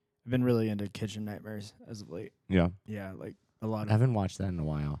I've been really into Kitchen Nightmares as of late. Yeah. Yeah, like a lot I of haven't watched that in a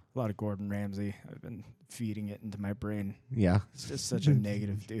while. Gordon Ramsay. I've been feeding it into my brain. Yeah. It's just such a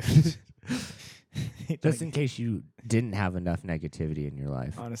negative dude. Just in case you didn't have enough negativity in your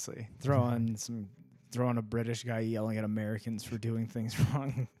life. Honestly, throw on a British guy yelling at Americans for doing things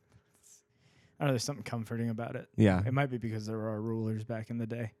wrong. I don't know, there's something comforting about it. Yeah. It might be because there were rulers back in the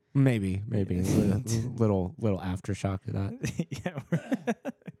day. Maybe. A little aftershock of that. Yeah.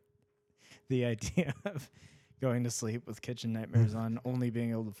 The idea of going to sleep with Kitchen Nightmares on, only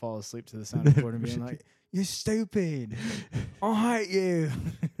being able to fall asleep to the sound of Gordon being like, "You're stupid. I hate you."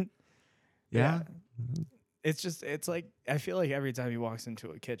 Yeah. It's like, I feel like every time he walks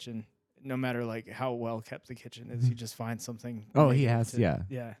into a kitchen, no matter like how well kept the kitchen is, he just finds something. Oh, he has, yeah.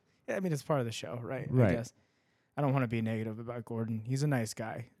 Yeah. I mean, it's part of the show, right? Right. I guess. I don't want to be negative about Gordon. He's a nice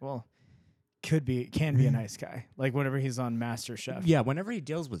guy. Well, can be a nice guy. Like whenever he's on MasterChef. Yeah, whenever he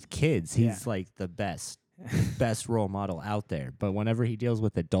deals with kids, he's like the best role model out there. But whenever he deals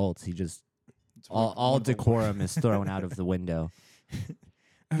with adults, he just all decorum is thrown out of the window.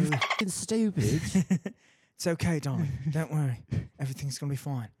 You're fucking stupid. It's okay, darling. Don't worry. Everything's gonna be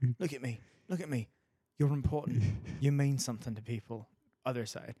fine. Look at me. You're important. You mean something to people. Other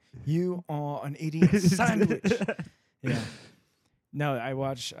side. You are an idiot sandwich. Yeah. No, I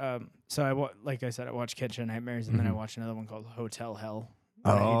watch. Like I said, I watch Kitchen Nightmares, and then I watch another one called Hotel Hell.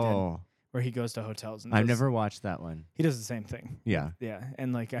 Where he goes to hotels. And I've never watched that one. He does the same thing. Yeah. Yeah,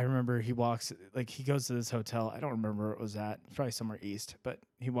 and like I remember he goes to this hotel. I don't remember where it was at. Probably somewhere east. But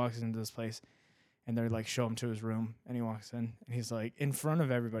he walks into this place, and they're like show him to his room, and he walks in, and he's like in front of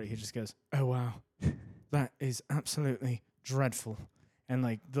everybody. He just goes, "Oh wow, that is absolutely dreadful." And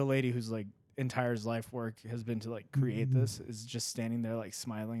like the lady whose like entire life work has been to like create this is just standing there like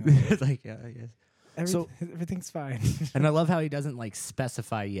smiling. Like, yeah, I guess. Everything's fine. And I love how he doesn't like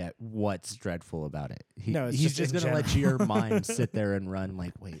specify yet what's dreadful about it. He's just gonna general. let your mind sit there and run.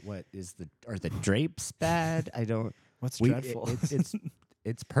 Like, wait, are the drapes bad? I don't. What's dreadful?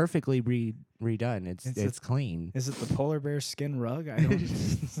 It's perfectly redone. It's clean. Is it the polar bear skin rug? I don't.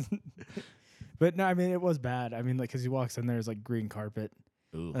 But no, I mean it was bad. I mean, like, because he walks in, there's like green carpet.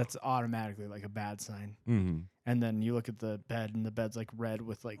 Ooh. That's automatically like a bad sign. Mm-hmm. And then you look at the bed, and the bed's like red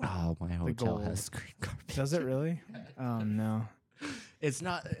with like. Oh, my hotel gold. has green carpet. Does it really? Oh no. It's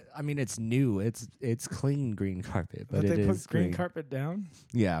not. I mean, it's new. It's clean green carpet, but they it put is green carpet down.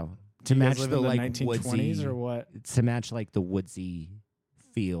 Yeah, Do to you guys match live the in like 1920s woodsy or what? to match like the woodsy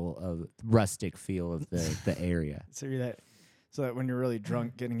feel of rustic feel of the area. So that when you're really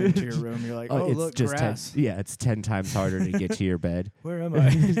drunk getting into your room, you're like, it's look, just grass. it's 10 times harder to get to your bed. Where am I?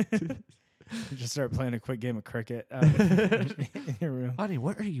 You just start playing a quick game of cricket in your room. Honey,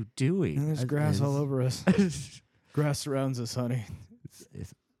 what are you doing? And there's grass all over us. Grass surrounds us, honey.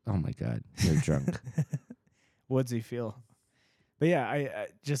 Oh my God, you're drunk. Woodsy feel. But yeah,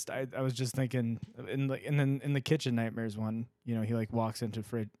 I was just thinking in the Kitchen Nightmares one, you know, he like walks into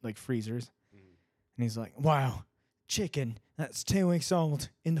freezers, and he's like, "Wow, chicken that's 2 weeks old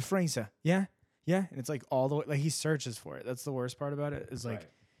in the freezer, yeah, and it's like all the way, like he searches for it. That's the worst part about it is like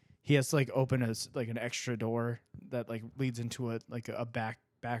he has to like open an extra door that like leads into a back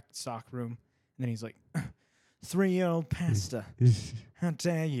stock room, and then he's like, 3-year-old pasta, how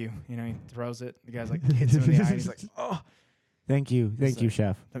dare you? You know, he throws it. The guy's like hits him in the eye. And he's like, oh. Thank you,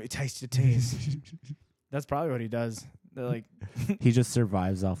 chef. Let me taste your tears. That's probably what he does. They're like, he just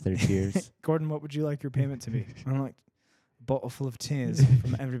survives off their tears. Gordon, what would you like your payment to be? I'm like, a bottle full of tears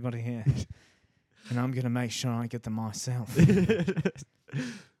from everybody here, and I'm gonna make sure I get them myself.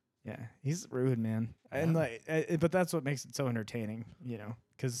 Yeah, he's rude, man, and but that's what makes it so entertaining, you know,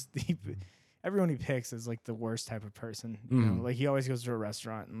 because everyone he picks is like the worst type of person. You know? Like he always goes to a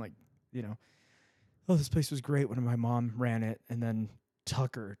restaurant and like, you know, oh, this place was great when my mom ran it, and then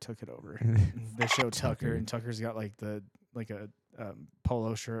Tucker took it over. They show Tucker, and Tucker's got like a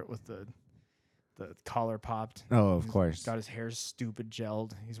polo shirt with the collar popped. Oh, of course. Got his hair stupid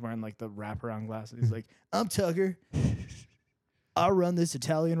gelled. He's wearing like the wraparound glasses. He's like, I'm Tucker. I run this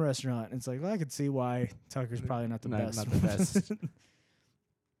Italian restaurant. And it's like, well, I could see why Tucker's probably not the best. Not the best.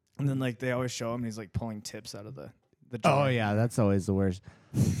 And then like they always show him, and he's like pulling tips out of the jar. Oh yeah, that's always the worst.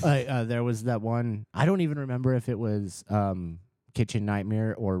 There was that one. I don't even remember if it was Kitchen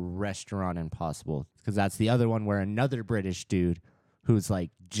Nightmare or Restaurant Impossible, because that's the other one where another British dude who's like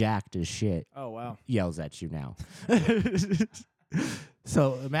jacked as shit. Oh wow. Yells at you now.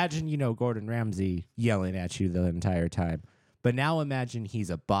 So imagine, Gordon Ramsay yelling at you the entire time. But now imagine he's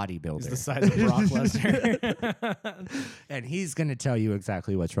a He's bodybuilder. the size of Brock Lesnar. And he's going to tell you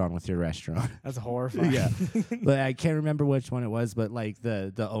exactly what's wrong with your restaurant. That's horrifying. Yeah. But I can't remember which one it was, but like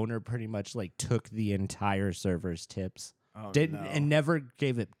the owner pretty much like took the entire server's tips. Oh, Didn't no. and never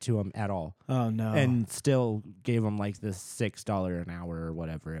gave it to him at all. Oh no. And still gave him like this $6 an hour or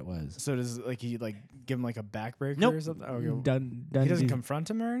whatever it was. so does like he like give him like a backbreaker Nope. or something? Oh, Done. he doesn't confront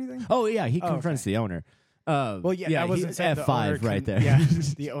him or anything? Oh yeah, he Oh, confronts the owner. Well, yeah, I wasn't saying the owner F5 right there. Yeah,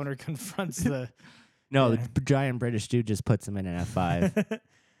 the owner confronts the No, yeah. the giant British dude just puts him in an F5.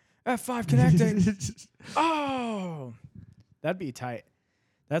 F5 connecting. Oh, that'd be tight.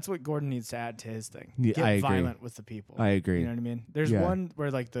 That's what Gordon needs to add to his thing. Yeah, Get I agree. violent with the people. I agree. You know what I mean? There's Yeah. one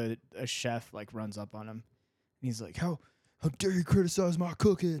where like a chef like runs up on him, and he's like, "How dare you criticize my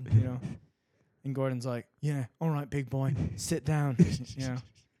cooking?" You know, and Gordon's like, "Yeah, all right, big boy, sit down." You know,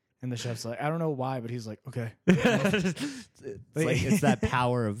 and the chef's like, "I don't know why, but he's like, okay." It's that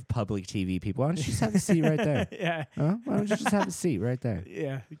power of public TV people. Why don't you just have a seat right there? Yeah, Huh? Why don't you just have a seat right there?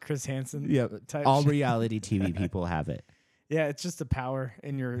 yeah, Chris Hansen. Yeah, type all shit. reality TV people have it. Yeah, it's just the power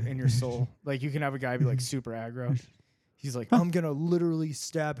in your soul. Like you can have a guy be like super aggro. He's like, I'm gonna literally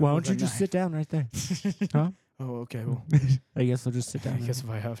stab him. Why with don't you a just knife." sit down right there? Huh? Oh, okay. Well, I guess I'll just sit I down. guess if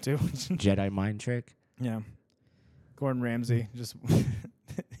I have to. Jedi mind trick. Yeah. Gordon Ramsay just.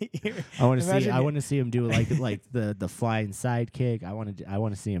 I want to see. Imagine I you- want to see him do like the flying sidekick. I want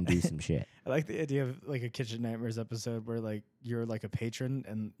to see him do some shit. I like the idea of like a Kitchen Nightmares episode where like you're like a patron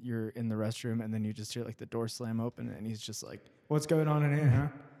and you're in the restroom and then you just hear like the door slam open and he's just like, "What's going on in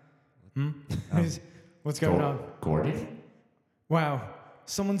here, huh? What's going on? Gordon. Wow,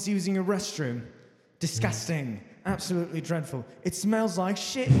 someone's using a restroom. Disgusting. Absolutely dreadful. It smells like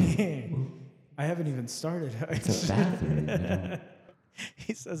shit in here." I haven't even started. It's a bathroom.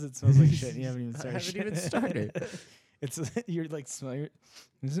 He says it smells like shit and you haven't even I started. haven't even started. It's you're like smell.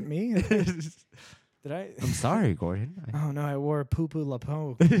 Is it me? Did I? I'm sorry, Gordon. Oh no, I wore Poo Poo La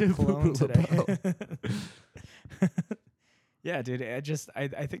Po Poo cologne Poo today. La Yeah, dude. I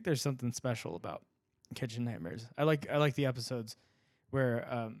think there's something special about Kitchen Nightmares. I like the episodes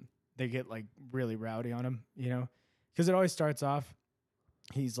where they get like really rowdy on him, you know, because it always starts off.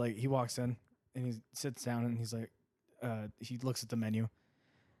 He's like he walks in and he sits down and he's like he looks at the menu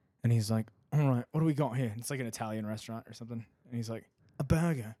and he's like, "All right, what do we got here?" It's like an Italian restaurant or something, and he's like, "A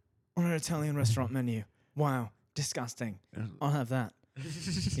burger on an Italian restaurant menu. Wow, disgusting. I'll have that."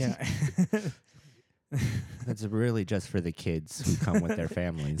 Yeah. That's really just for the kids who come with their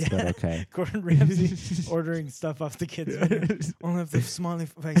families, but okay. Gordon Ramsay ordering stuff off the kids' menu. I'll have the smiley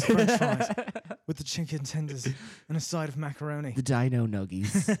face French fries with the chicken tenders and a side of macaroni. The Dino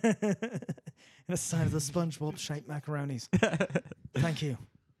Nuggies. And a side of the SpongeBob shaped macaronis. Thank you.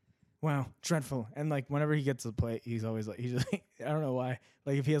 Wow, dreadful. And like whenever he gets to the plate, he's always like, I don't know why.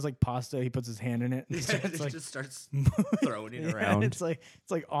 Like if he has like pasta, he puts his hand in it. And it's like, just starts throwing it yeah, around. It's like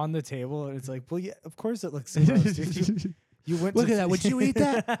on the table, and it's like, well, yeah, of course it looks gross, dude. You went. Look to at that. Would you eat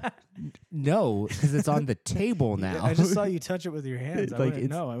that? No, because it's on the table now. I just saw you touch it with your hands. Like,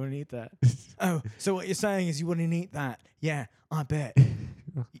 I wouldn't eat that. Oh, so what you're saying is you wouldn't eat that? Yeah, I bet.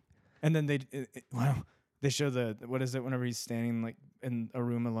 And then they show what is it whenever he's standing like in a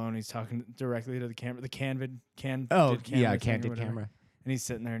room alone, he's talking directly to the camera, the candid camera. thing or candid whatever. camera. And he's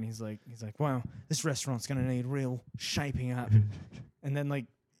sitting there and he's like, wow, this restaurant's gonna need real shaping up. And then like,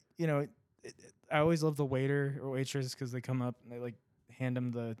 you know, I always love the waiter or waitress because they come up and they like hand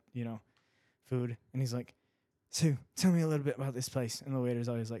him the food, and he's like, "So tell me a little bit about this place." And the waiter's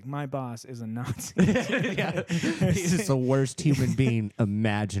always like, "My boss is a Nazi." Yeah. He's just the worst human being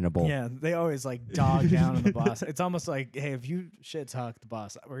imaginable. Yeah, they always like dog down on the boss. It's almost like, hey, if you shit talk the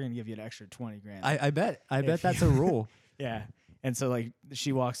boss, we're gonna give you an extra 20 grand. I bet that's a rule. Yeah. And so like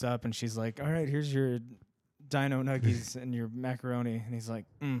she walks up and she's like, "All right, here's your Dino Nuggies and your macaroni." And he's like,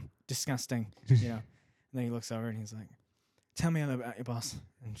 "Disgusting," you know. And then he looks over and he's like, "Tell me about your boss."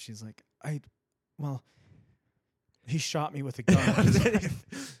 And she's like, well, he shot me with a gun."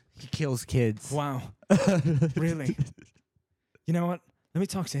 He kills kids. Wow. Really? You know what? Let me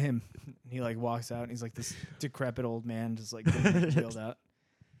talk to him. And he like walks out and he's like this decrepit old man just like getting wheeled out.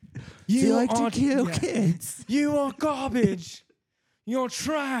 You like to kill kids. You are garbage. You're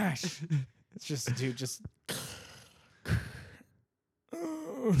trash. It's just a dude just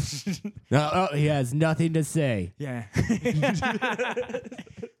No, he has nothing to say. yeah.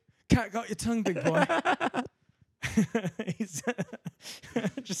 Cat got your tongue, big boy. He's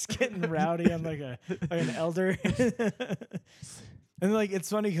just getting rowdy on like an elder. And like it's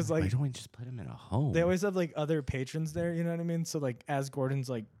funny because Why like don't we just put him in a home? they always have like other patrons there, you know what I mean? So like as Gordon's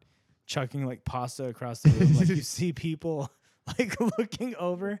like chucking like pasta across the room, like you see people like looking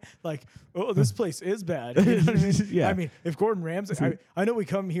over, like, oh, this place is bad. You know what I mean? Yeah. I mean, if Gordon Ramsay, I know we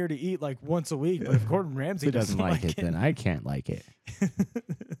come here to eat like once a week, but if Gordon Ramsay He doesn't like it, then I can't like it.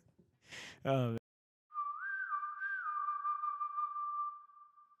 Oh,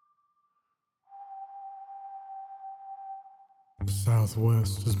 The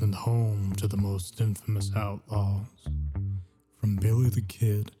Southwest has been home to the most infamous outlaws, from Billy the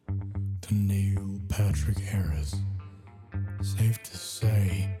Kid to Neil Patrick Harris. Safe to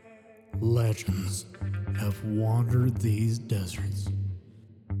say, legends have wandered these deserts.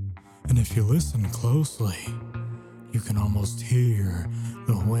 And if you listen closely, you can almost hear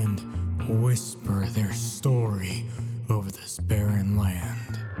the wind whisper their story over this barren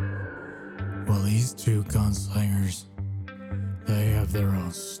land. Well, these two gunslingers, they have their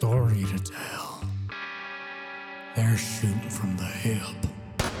own story to tell. They're shooting from the hip.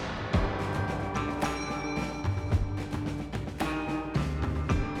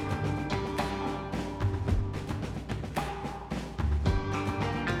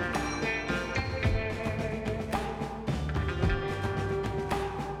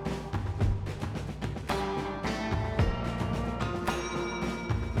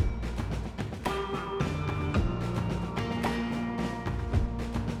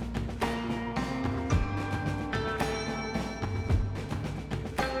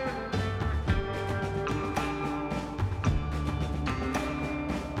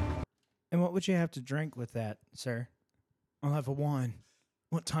 and what would you have to drink with that, sir? I'll have a wine.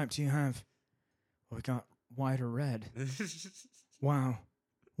 What type do you have? Well, we got white or red. Wow.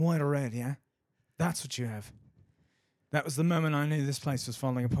 White or red, yeah? That's what you have. That was the moment I knew this place was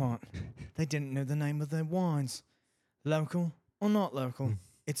falling apart. They didn't know the name of their wines. Local or not local,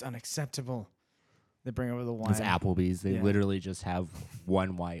 it's unacceptable. They bring over the wine. It's Applebee's. They Yeah. literally just have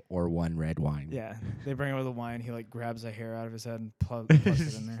one white or one red wine. Yeah, they bring over the wine. He like grabs a hair out of his head and plugs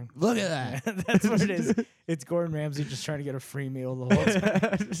it in there. Look at that. Yeah, that's what it is. It's Gordon Ramsay just trying to get a free meal the whole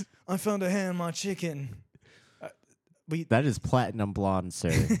time. I found a hair in my chicken. That is platinum blonde, sir.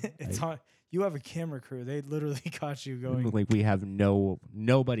 It's hot. You have a camera crew. They literally caught you going. Like we have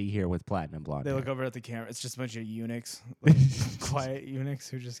nobody here with platinum blonde. They hair. look over at the camera. It's just a bunch of eunuchs, like quiet eunuchs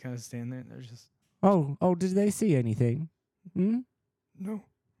who just kind of stand there. And they're just Oh, did they see anything? no.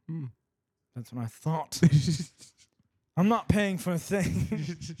 That's what I thought. I'm not paying for a thing.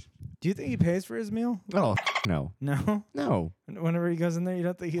 Do you think he pays for his meal? Oh, no. No. Whenever he goes in there, you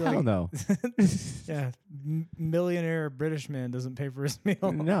don't think he Hell like no. yeah, millionaire British man doesn't pay for his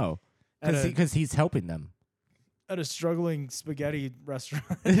meal. No. At Because he's helping them. at a struggling spaghetti restaurant.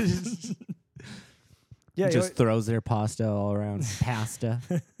 Yeah, yeah, just throws their pasta all around. Pasta.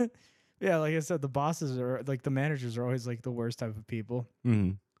 yeah. Like I said, the bosses are like the managers are always like the worst type of people.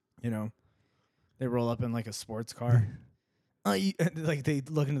 Mm. You know, they roll up in like a sports car. Like they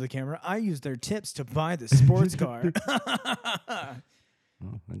look into the camera. I use their tips to buy the sports car.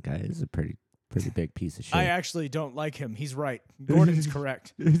 Oh, that guy is a pretty big piece of shit. I actually don't like him. He's right. Gordon's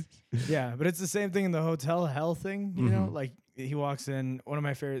correct. Yeah, but it's the same thing in the hotel hell thing. You know, like he walks in. One of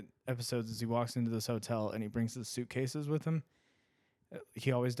my favorite episodes is he walks into this hotel and he brings the suitcases with him.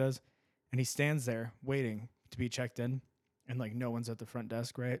 He always does, and he stands there waiting to be checked in, and like no one's at the front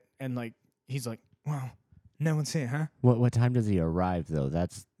desk, right? And like he's like, "Wow, no one's here, huh?" What time does he arrive though?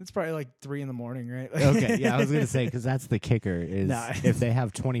 That's It's probably like 3 a.m, right? okay. Yeah, I was gonna say because that's the kicker is Nah. if they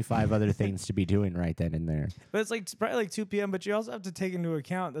have 25 other things to be doing right then and there. But it's like probably like 2 p.m. But you also have to take into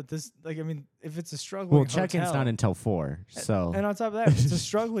account that this, like, I mean, if it's a struggling Well, check-in's hotel, not until 4, so and on top of that, if it's a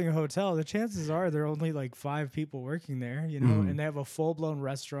struggling hotel, the chances are there are only like 5 people working there, you know, and they have a full blown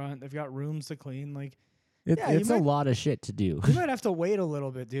restaurant. They've got rooms to clean. Like, yeah, it's you a might- lot of shit to do. you might have to wait a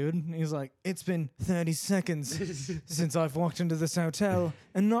little bit, dude. And he's like, it's been 30 seconds since I've walked into this hotel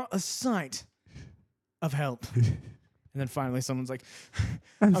and not a sight of help. And then finally someone's like,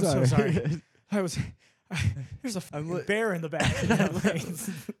 I'm so sorry. There's a bear in the back.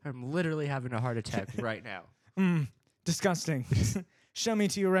 I'm literally having a heart attack right now. Disgusting. Show me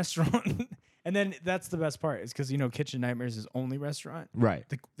to your restaurant. And then that's the best part is because, you know, Kitchen Nightmares is only restaurant. Right.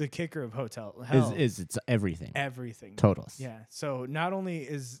 The kicker of hotel hell Is it's everything. everything. Totals. Yeah. So not only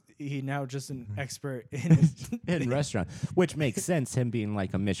is he now just an expert in In restaurant, which makes sense. Him being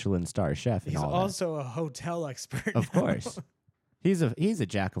like a Michelin star chef and he's all also a hotel expert. that. Of course, he's a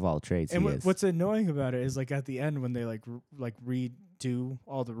jack of all trades. And he is. what's annoying about it is like at the end when they like redo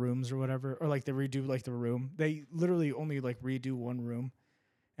all the rooms or whatever, or like they redo like the room, they literally only like redo one room,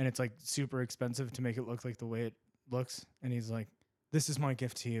 and it's like super expensive to make it look like the way it looks. And he's like, "This is my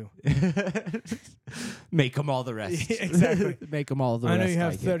gift to you." Make them all the rest. Yeah, exactly. Make them all the I rest. know you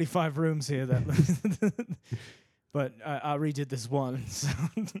have like it. 35 rooms here. That But I redid this one. So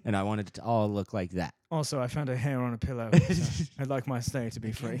And I wanted it to all look like that. also, I found a hair on a pillow. So I'd like my stay to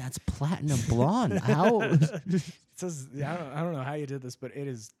be free. Man, that's platinum blonde. How? It says, I don't know how you did this, but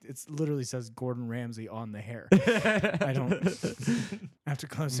it's literally says Gordon Ramsay on the hair. I don't. After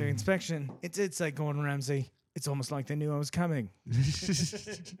closer inspection, it did say Gordon Ramsay. It's almost like they knew I was coming.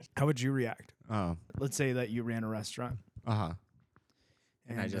 How would you react? Oh. Let's say that you ran a restaurant. Uh-huh.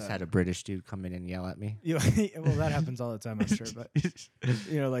 And I just had a British dude come in and yell at me. Well, that happens all the time, I'm sure. But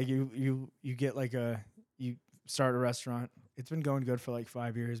like you get like you start a restaurant. It's been going good for like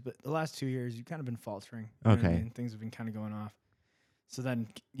 5 years, but the last 2 years you've kind of been faltering. You know what I mean? Things have been kind of going off. So then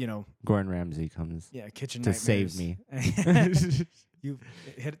Gordon Ramsay comes. Yeah, kitchen to nightmares. save me. You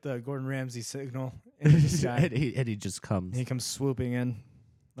hit the Gordon Ramsay signal in the sky. and he just comes. He comes swooping in.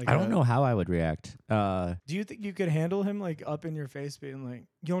 Like I don't know how I would react. Do you think you could handle him like up in your face being like,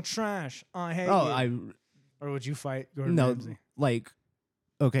 "You're trash. I hate you." Or would you fight Gordon Ramsay? Like,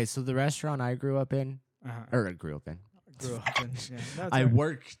 okay, so the restaurant I grew up in, Yeah, I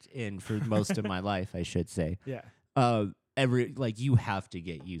worked in for most of my life, I should say. Yeah. You have to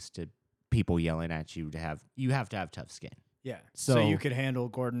get used to people yelling at you you have to have tough skin. Yeah. So you could handle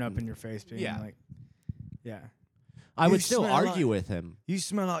Gordon up in your face being like, yeah. I You would still smell argue like- with him. You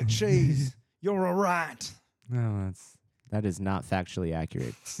smell like cheese. You're a rat. No, that is not factually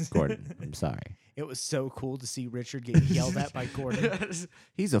accurate, Gordon. I'm sorry. It was so cool to see Richard get yelled at by Gordon.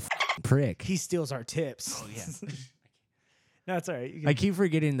 He's a prick. He steals our tips. Oh, yeah. No, it's all right. I keep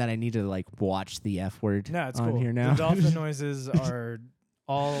forgetting that I need to watch the F word No, it's on cool. here now. The dolphin noises are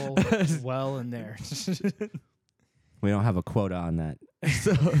all well in there. We don't have a quota on that.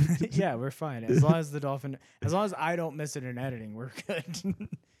 So Yeah, we're fine. As long as I don't miss it in editing, we're good.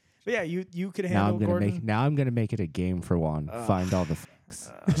 But yeah, you could handle Gordon. Now I'm gonna make it a game for Juan. Find all the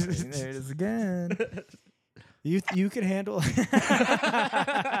There it is again. You could handle.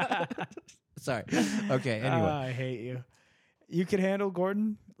 Sorry. Okay. Anyway, I hate you. You could handle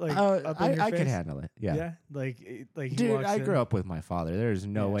Gordon up in your I face? could handle it. Yeah. Yeah, like he Dude, walks I in. grew up with my father. There's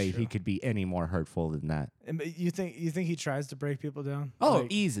no Yeah, way true. he could be any more hurtful than that. But you think he tries to break people down? Oh,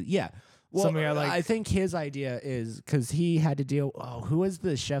 Like, easy. Yeah. Well, something I like- I think his idea is because he had to deal. Oh, who was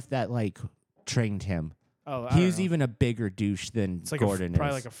the chef that trained him? oh, I He don't was know. even a bigger douche than It's like Gordon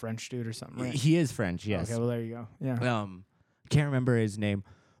probably is. like a French dude or something, right? He is French. Yes. Okay, well there you go. Yeah. Can't remember his name,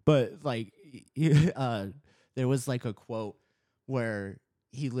 but there was a quote where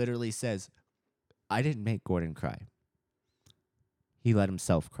he literally says, "I didn't make Gordon cry. He let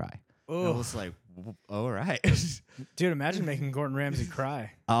himself cry." And I Oh, was like, "All right." dude, imagine making Gordon Ramsay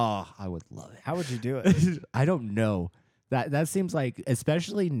cry. Oh, I would love it. How would you do it? I don't know. That seems like,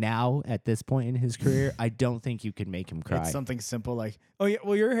 especially now at this point in his career, I don't think you could make him cry. It's something simple like, "Oh yeah,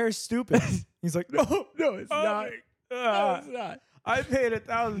 well your hair's stupid." He's like, "No, it's not. No, it's not. I paid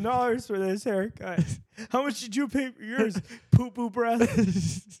 $1,000 for this haircut. How much did you pay for yours? Poo poo breath."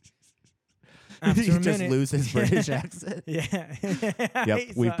 After He a just minute. loses British accent. Yeah. Yep,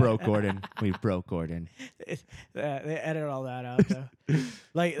 we broke Gordon. We broke Gordon. They edit all that out though.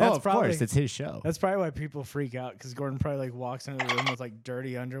 Like Oh, that's of probably course, it's his show. that's probably why people freak out because Gordon probably walks into the room with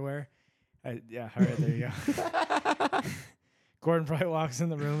dirty underwear. Yeah, all right, there you go. Gordon probably walks in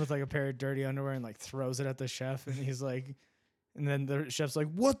the room with a pair of dirty underwear and throws it at the chef, and he's like, and then the chef's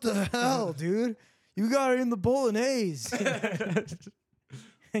like, "What the hell, dude? You got it in the bolognese."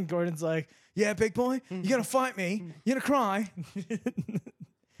 And Gordon's like, "Yeah, big boy, you gonna fight me? You gonna cry?"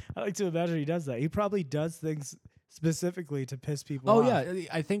 I like to imagine he does that. He probably does things specifically to piss people Oh off. yeah,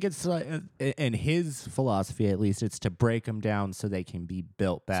 I think it's in his philosophy, at least, it's to break them down so they can be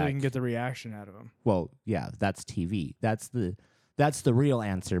built back. So you can get the reaction out of him. Well, yeah, that's TV. That's the real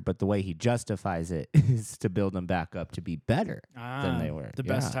answer. But the way he justifies it is to build them back up to be better than they were. The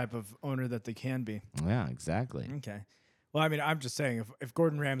best type of owner that they can be. Yeah, exactly. Okay. Well, I mean, I'm just saying, if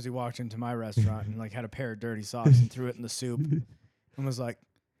Gordon Ramsay walked into my restaurant and had a pair of dirty socks and threw it in the soup and was like,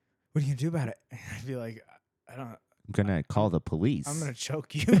 "What are you gonna do about it?" I'd be like, "I don't. I'm gonna call the police. I'm gonna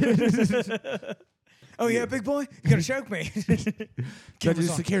choke you." Oh yeah, big boy, you're gonna choke me. Cameras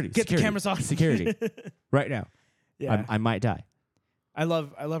on. Security. Get the cameras on. Security. Right now. Yeah, I might die. I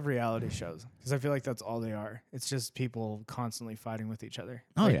love reality shows because I feel like that's all they are. It's just people constantly fighting with each other.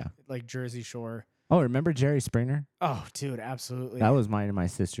 Oh, yeah. Like Jersey Shore. Oh, remember Jerry Springer? Oh, dude, absolutely. That was mine and my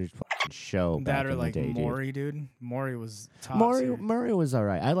sister's fucking show. that back or in the day, Maury, dude. Maury was top. Maury was all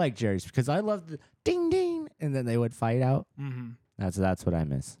right. I like Jerry's because I loved the ding ding, and then they would fight out. Mm-hmm. That's what I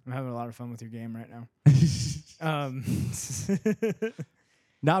miss. I'm having a lot of fun with your game right now.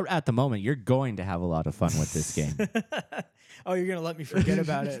 Not at the moment. You're going to have a lot of fun with this game. Oh, you're gonna let me forget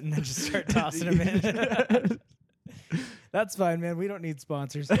about it and then just start tossing them in. That's fine, man. We don't need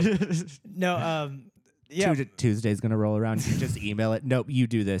sponsors. No, yeah. Tuesday's gonna roll around. You just email it. Nope, you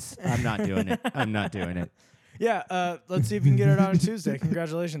do this. I'm not doing it. I'm not doing it. Yeah, let's see if you can get it on Tuesday.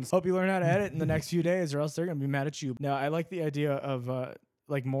 Congratulations. Hope you learn how to edit in the next few days, or else they're going to be mad at you. No, I like the idea of,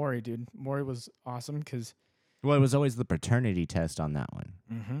 like, Maury, dude. Maury was awesome because... Well, it was always the paternity test on that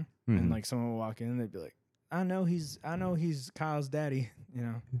one. And, like, someone would walk in and they'd be like, I know he's Kyle's daddy, you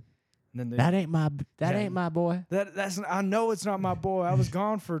know. And then that ain't my boy. I know it's not my boy. I was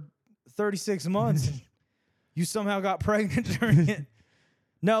gone for 36 months. And you somehow got pregnant during it.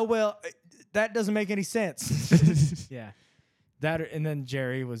 No, well... That doesn't make any sense. Yeah. And then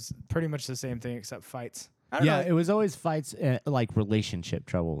Jerry was pretty much the same thing except fights. I don't know. It was always fights, like relationship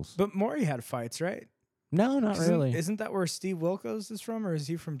troubles. But Maury had fights, right? No, not really. Isn't that where Steve Wilkos is from, or is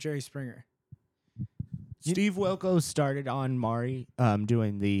he from Jerry Springer? Steve Wilkos started on Maury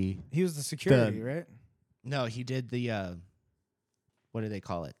doing the... He was the security, right? No, he did the... what do they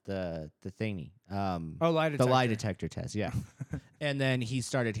call it? The thingy. Lie detector. The lie detector test, yeah. And then he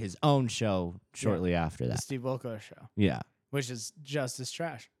started his own show shortly after that. The Steve Wilkos show. Yeah. Which is just as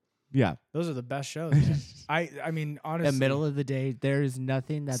trash. Yeah. Those are the best shows. Man. I mean, honestly. In the middle of the day, there is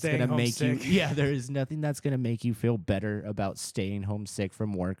nothing that's going to make you... Yeah, there is nothing that's going to make you feel better about staying home sick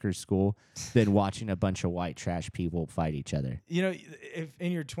from work or school than watching a bunch of white trash people fight each other. You know, if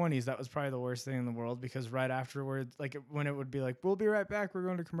in your 20s, that was probably the worst thing in the world because right afterwards, like when it would be like, we'll be right back, we're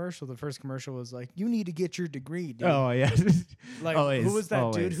going to commercial. The first commercial was like, you need to get your degree, dude. Oh, yeah. Like, who was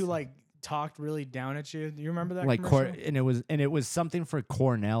that dude who like talked really down at you? Do you remember that like commercial? and it was something for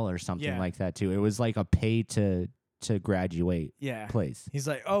Cornell or something like that too. It was like a pay to graduate place. He's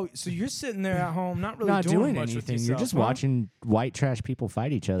like, oh, so you're sitting there at home not really doing much anything. with yourself, You're just watching white trash people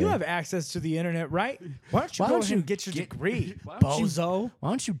fight each other. You have access to the internet, right? Why don't you go ahead and get your degree, bozo? Why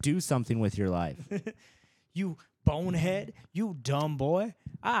don't you do something with your life? You bonehead, you dumb boy.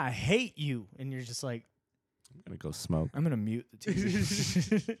 I hate you. And you're just like, I'm going to go smoke. I'm going to mute the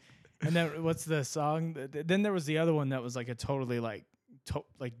TV. And then what's the song? Then there was the other one that was like a totally like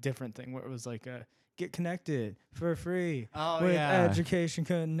different thing where it was like get connected for free with Education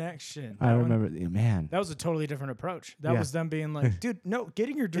Connection. I remember, man. That was a totally different approach. That was them being like, dude, no,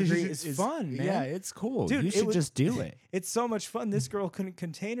 getting your degree is fun, man. Yeah, it's cool. Dude, you should just do it. It's so much fun. This girl couldn't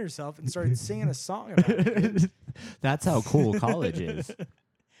contain herself and started singing a song about it. That's how cool college is.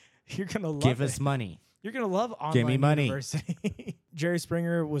 You're going to love Give us money. You're going to love online Give me money. University. Jerry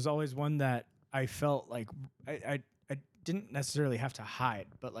Springer was always one that I felt like I didn't necessarily have to hide,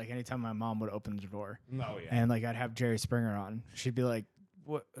 but like anytime my mom would open the door and like I'd have Jerry Springer on, she'd be like,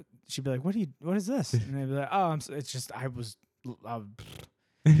 what? She'd be like, what is this? And I'd be like, oh, it's just, I was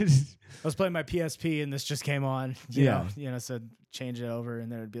playing my PSP and this just came on, you know, said change it over.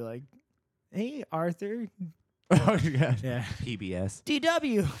 And then it'd be like, hey, Arthur. Oh, yeah. Yeah. PBS.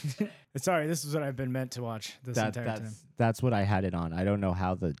 DW. Sorry, this is what I've been meant to watch this entire time. That's what I had it on. I don't know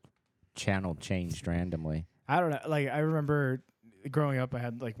how the channel changed randomly. I don't know. Like, I remember growing up, I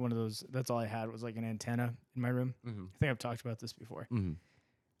had like one of those. That's all I had was like an antenna in my room. Mm-hmm. I think I've talked about this before.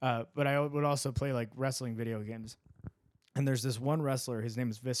 Mm-hmm. But I would also play like wrestling video games. And there's this one wrestler. His name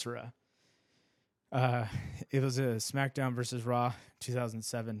is Viscera. It was a SmackDown versus Raw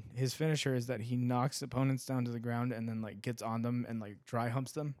 2007. His finisher is that he knocks opponents down to the ground and then like gets on them and like dry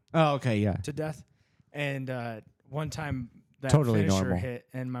humps them. Oh, okay, yeah. To death. And one time that totally finisher normal. hit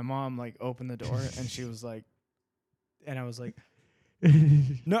and my mom like opened the door and she was like, and I was like,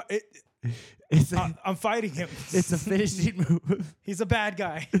 no, I'm fighting him. It's a finishing move. He's a bad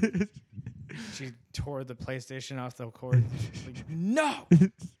guy. She tore the PlayStation off the cord. Like, no.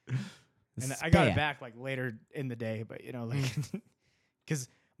 And I got it back like later in the day, but you know, like, because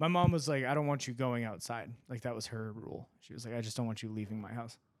my mom was like, I don't want you going outside. Like that was her rule. She was like, I just don't want you leaving my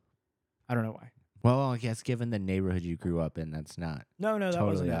house. I don't know why. Well, I guess given the neighborhood you grew up in, that's not that totally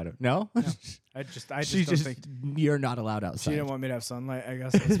wasn't out of no. I just don't think you're not allowed outside. She didn't want me to have sunlight. I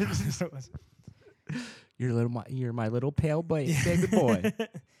guess that's what it was. You're my little pale boy, baby boy.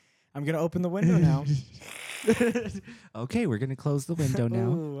 I'm gonna open the window now. Okay, we're gonna close the window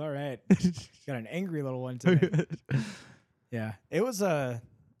now. Ooh, all right. Got an angry little one today. Yeah, it was I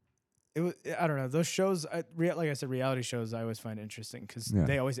don't know, those shows. Like I said, reality shows I always find interesting because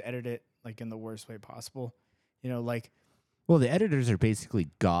they always edit it like in the worst way possible. You know, like. Well, the editors are basically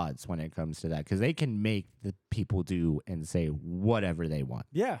gods when it comes to that because they can make the people do and say whatever they want.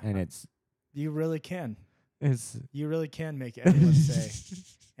 Yeah, and you really can. You really can make it. anyone say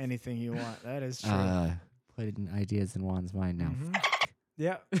anything you want. That is true. Putting ideas in Juan's mind now. Mm-hmm.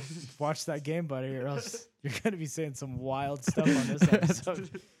 Yeah. Watch that game, buddy, or else you're going to be saying some wild stuff on this episode.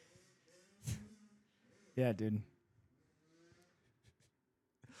 Yeah, dude.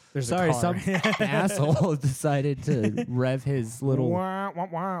 There's Sorry, a car. some asshole decided to rev his little Wah, wah,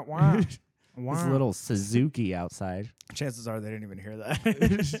 wah, wah. his Wah. little Suzuki outside. Chances are they didn't even hear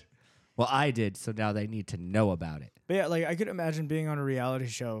that. Well, I did, so now they need to know about it. But yeah, like I could imagine being on a reality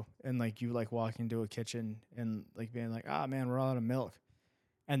show and like you like walk into a kitchen and like being like, ah man, we're all out of milk.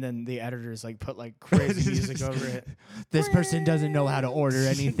 And then the editors like put like crazy music over it. This person doesn't know how to order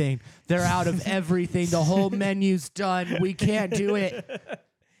anything. They're out of everything. The whole menu's done. We can't do it.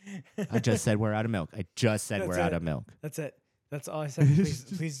 I just said we're out of milk. I just said we're out of milk. That's it. That's all I said.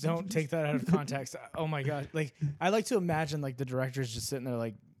 Please don't take that out of context. Oh my god! Like I like to imagine like the director's just sitting there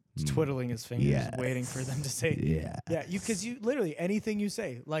like twiddling his fingers, waiting for them to say, yeah. Because you literally anything you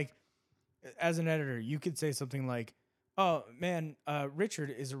say, like as an editor, you could say something like, "Oh man, Richard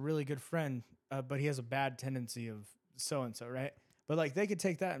is a really good friend, but he has a bad tendency of so and so," right? But like they could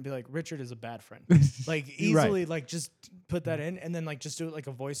take that and be like, Richard is a bad friend. Like easily, like just put that in and then like just do it like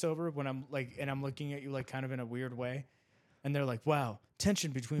a voiceover when I'm like, and I'm looking at you like kind of in a weird way. And they're like, wow,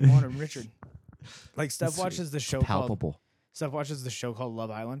 tension between Juan and Richard. Like Steph watches the show palpable. Steph watches the show called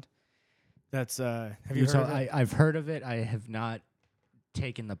Love Island. That's have you heard of it? I've heard of it. I have not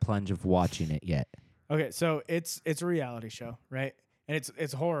taken the plunge of watching it yet. Okay, so it's a reality show, right? And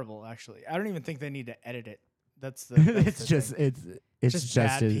it's horrible actually. I don't even think they need to edit it. That's It's just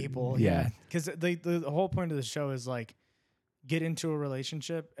bad people. Yeah. Because the whole point of the show is like get into a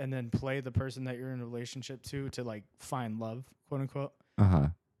relationship and then play the person that you're in a relationship to like find love, quote unquote.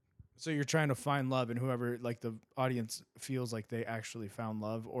 So you're trying to find love, and whoever like the audience feels like they actually found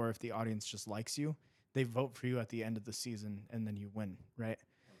love, or if the audience just likes you, they vote for you at the end of the season, and then you win, right?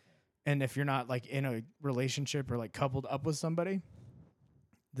 And if you're not like in a relationship or like coupled up with somebody,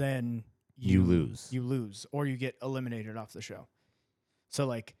 then you lose. You lose, or you get eliminated off the show. So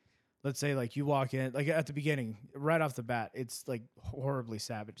like, let's say like you walk in, like at the beginning, right off the bat, it's like horribly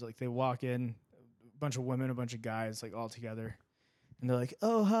savage. Like they walk in, a bunch of women, a bunch of guys, like all together. And they're like,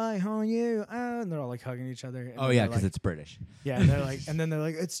 "Oh, hi, how are you?" Oh, and they're all like hugging each other. And oh yeah, because like, it's British. Yeah, and they're like, and then they're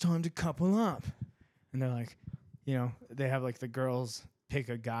like, "It's time to couple up," and they're like, you know, they have like the girls pick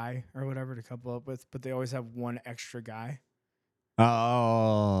a guy or whatever to couple up with, but they always have one extra guy.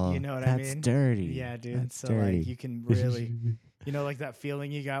 Oh, you know what I mean? That's dirty. Yeah, dude. That's so dirty. like, you can really, you know, like that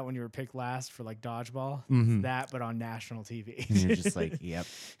feeling you got when you were picked last for like dodgeball. Mm-hmm. That, but on national TV. And you're just like, yep,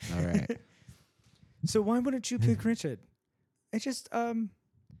 all right. So why wouldn't you pick Richard? It just, I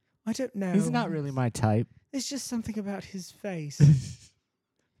don't know. He's not really my type. It's just something about his face.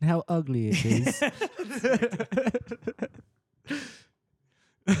 How ugly it is.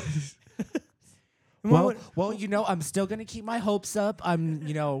 Well, you know, I'm still gonna keep my hopes up. I'm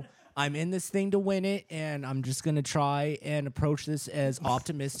in this thing to win it, and I'm just gonna try and approach this as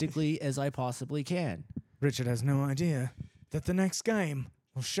optimistically as I possibly can. Richard has no idea that the next game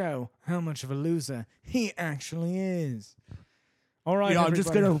will show how much of a loser he actually is. All right, I'm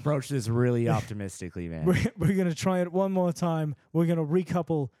just going to approach this really optimistically, man. We're going to try it one more time. We're going to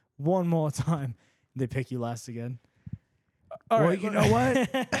recouple one more time. They pick you last again. All right, you know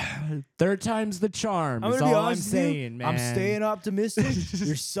what? Third time's the charm. Is all I'm saying, man. I'm staying optimistic.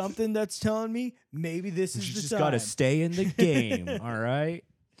 There's something that's telling me maybe this is the time. You just got to stay in the game, all right?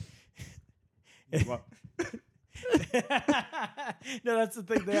 No, that's the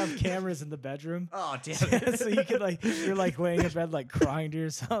thing. They have cameras in the bedroom. Oh, damn it. So you can like, you're like laying in bed, like crying to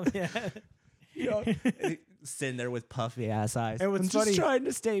yourself. Yeah. You know, sitting there with puffy ass eyes. And what's funny, just trying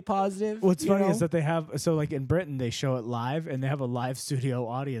to stay positive. What's funny is that they have, so like in Britain, they show it live and they have a live studio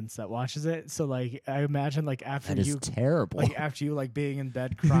audience that watches it. So like, I imagine like after that is terrible. Like after you like being in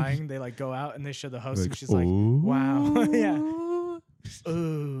bed crying, they like go out and they show the host and she's like, wow. Yeah.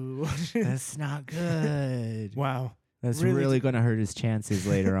 Ooh. That's not good. Wow. That's really going to hurt his chances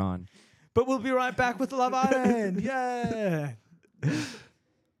later on. But we'll be right back with Love Island. Yeah.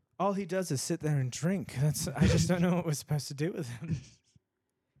 All he does is sit there and drink. I just don't know what we're supposed to do with him.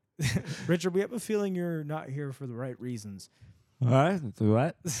 Richard, we have a feeling you're not here for the right reasons. All right.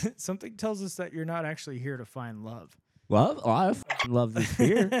 What? Something tells us that you're not actually here to find love. Love? Oh, I love this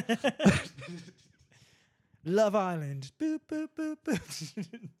beer. Love Island. Boop, boop, boop,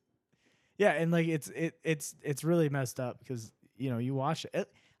 boop. Yeah, and like it's really messed up because, you know, you watch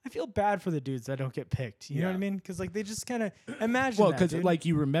it. I feel bad for the dudes that don't get picked. You know what I mean? Because like they just kind of imagine. Well, because like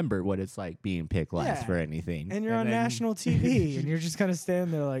you remember what it's like being picked last for anything, and you're on national TV, and you're just kind of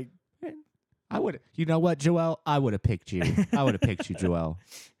standing there like, I would. You know what, Joel? I would have picked you. I would have picked you, Joel.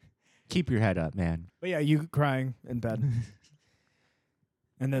 Keep your head up, man. But yeah, you crying in bed,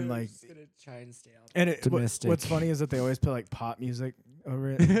 and then like just gonna try and stay optimistic. And what's funny is that they always play like pop music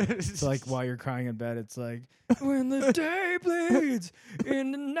over it. It's like while you're crying in bed, it's like, when the day bleeds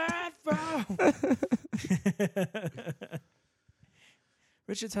in the nightfall.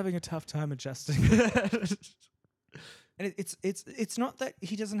 Richard's having a tough time adjusting. And it's not that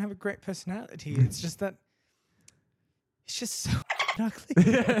he doesn't have a great personality. It's just that he's just so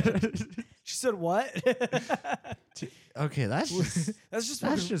ugly. She said what? Okay, that's just that's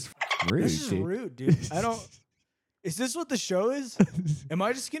just rude. That's just dude. rude, dude. I don't. Is this what the show is? Am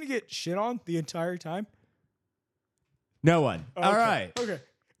I just gonna get shit on the entire time? No one. Oh, All okay. right. Okay.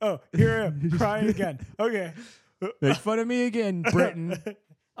 Oh, here I am crying again. Okay. Make fun of me again, Britain.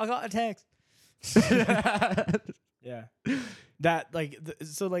 I got a text. Yeah. That like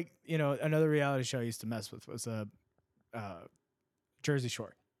so like another reality show I used to mess with was Jersey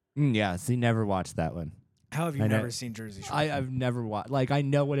Shore. Yeah. See, never watched that one. How have you I know. never seen Jersey Shore? I've never watched. Like, I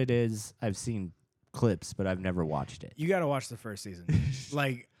know what it is. I've seen clips, but I've never watched it. You got to watch the first season.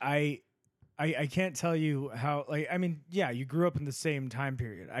 Like I can't tell you how. Like I mean, yeah, you grew up in the same time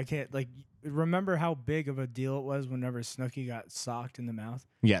period. I can't remember how big of a deal it was whenever Snooki got socked in the mouth.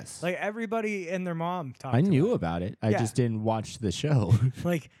 Yes. Like everybody and their mom talked. I knew about about it. I Yeah. just didn't watch the show. it.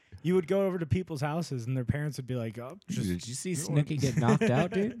 Like you would go over to people's houses and their parents would be like, "Oh, Did you see you Snooki get knocked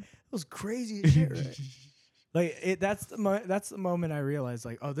out, dude? It was crazy as shit, right?" Like that's the moment I realized,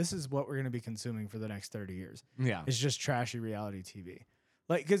 like, oh, this is what we're gonna be consuming for the next 30 years. Yeah. It's just trashy reality TV.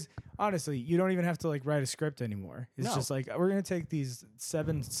 Like, because honestly, you don't even have to like write a script anymore. It's No. just like we're gonna take these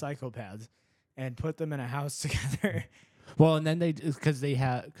 7 psychopaths and put them in a house together. Well, and then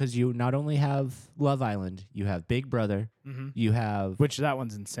because you not only have Love Island, you have Big Brother, you have Which that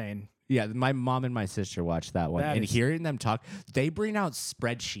one's insane. yeah. My mom and my sister watched that one, That and is- hearing them talk, they bring out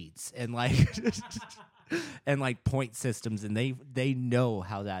spreadsheets and like and like point systems, and they know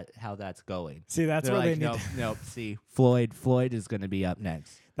how that's going. See, that's They're where like, they need. nope, nope. See, Floyd is going to be up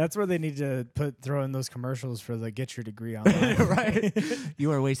next. That's where they need to throw in those commercials for the get your degree online. Right?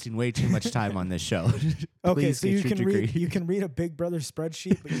 You are wasting way too much time on this show. Okay, Please so get you your can degree. read you can read a Big Brother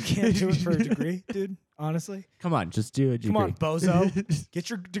spreadsheet, but you can't do it for a degree, dude. Honestly, Come on, just do a degree. come on, bozo, get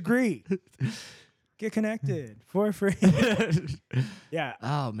your degree. Get connected for free. Yeah,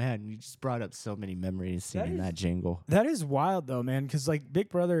 Oh man, you just brought up so many memories singing that jingle. that is wild though, man. Because like Big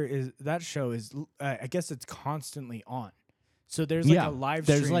Brother that show is, I guess it's constantly on. So there's like a live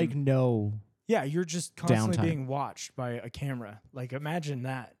stream. There's like no. Yeah, you're just constantly downtime. being watched by a camera. Like imagine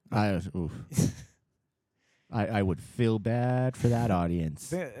that. I would feel bad for that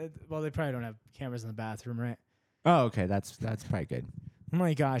audience. Well, they probably don't have cameras in the bathroom, right? Oh, okay, that's probably good. Oh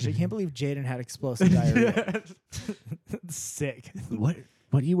my gosh, I can't believe Jaden had explosive diarrhea. Sick. What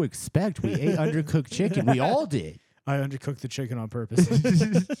do you expect? We ate undercooked chicken. We all did. I undercooked the chicken on purpose.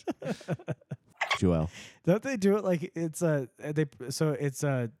 Joel. Don't they do it like it's it's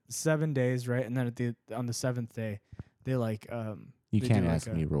 7 days, right? And then on the 7th day, they like You they can't do like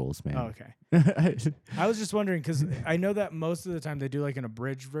ask me rules, man. Oh, okay. I was just wondering because I know that most of the time they do like an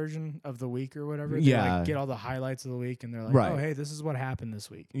abridged version of the week or whatever. They Yeah. like get all the highlights of the week and they're like, Right. oh, hey, this is what happened this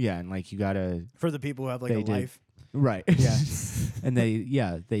week. Yeah, and like you gotta For the people who have like They a did. life. right. Yeah. And they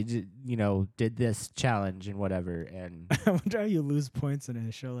did this challenge and whatever, and I wonder how you lose points in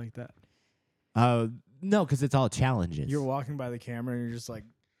a show like that. no, because it's all challenges. You're walking by the camera and you're just like,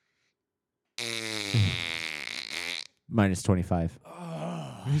 Minus 25.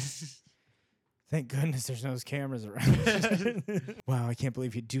 oh. Thank goodness there's no cameras around. Wow, I can't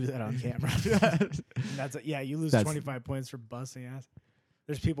believe you do that on camera. And you lose That's- 25 points for busting ass.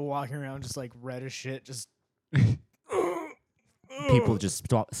 There's people walking around just like red as shit, just People just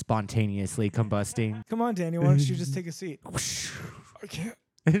spontaneously combusting. Come on, Daniel, why don't you just take a seat? I can't.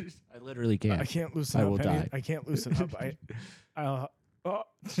 I literally can't. I can't loosen I up. will Henry. die. I can't loosen up. Oh.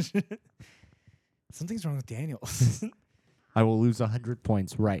 Something's wrong with Daniel. I will lose 100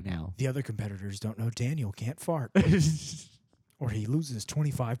 points right now. The other competitors don't know Daniel can't fart, or he loses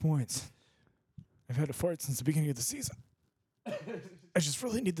 25 points. I've had to fart since the beginning of the season. I just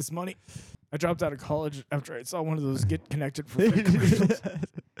really need this money. I dropped out of college after I saw one of those get connected for free commercials.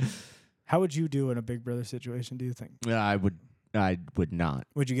 How would you do in a Big Brother situation, do you think? I would not.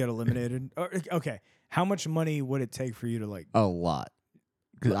 Would you get eliminated? Okay. How much money would it take for you to like A lot.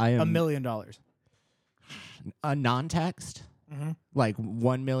 Because I am $1 million? a non-text, Mm-hmm. like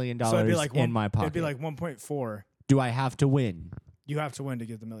 $1 million So it'd be like in my pocket. It'd be like 1.4. Do I have to win? You have to win to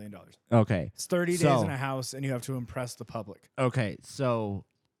get the $1 million. Okay. It's 30 days So- in a house, and you have to impress the public. Okay. So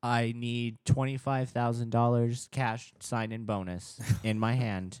I need $25,000 cash sign-in bonus in my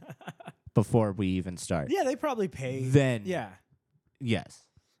hand before we even start. Yeah, they probably pay. Then Yeah, yes.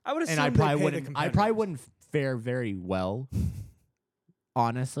 I would assume And I they probably pay wouldn't. the I probably competitors. wouldn't fare very well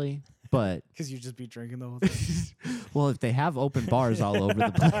honestly, but Because you just be drinking the whole time. well, if they have open bars all over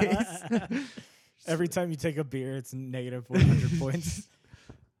the place. Every time you take a beer, it's negative 100 points.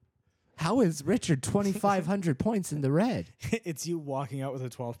 How is Richard 2,500 points in the red? It's you walking out with a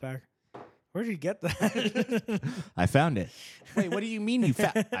 12-pack. Where did you get that? I found it. Wait, what do you mean you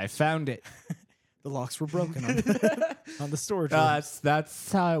found? I found it. The locks were broken on the storage.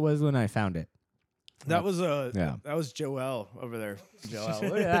 That's how it was when I found it. That was Yeah. That was Joel over there. Joel,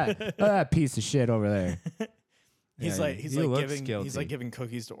 look at that. Look at that piece of shit over there. He's Yeah, like he looks giving guilty.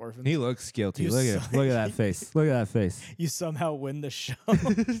 cookies to orphans. He looks guilty. You Look at that face. Look at that face. You somehow win the show.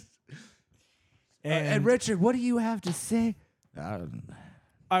 And Richard, what do you have to say?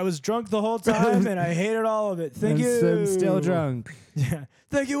 I was drunk the whole time and I hated all of it. Thank you. I'm still drunk. Yeah.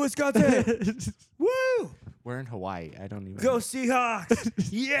 Thank you, Wisconsin. Woo! We're in Hawaii. I don't even Go Seahawks.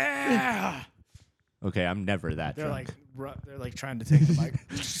 Yeah. Okay, I'm never that They're drunk. they're like trying to take the mic.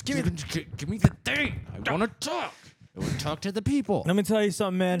 Just give me Give me the thing. I want to talk. I want to talk to the people. Let me tell you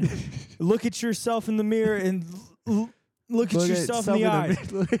something, man. Look at yourself in the mirror and look at yourself in the eye.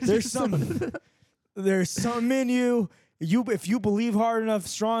 There's something in you. If you believe hard enough,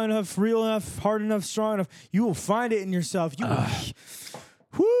 strong enough, real enough, hard enough, strong enough, you will find it in yourself.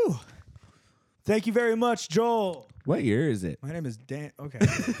 Whoo! Thank you very much, Joel. What year is it? My name is Dan. Okay.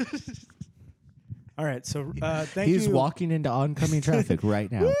 All right. So thank you. He's walking into oncoming traffic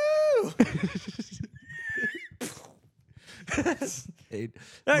right now. Woo!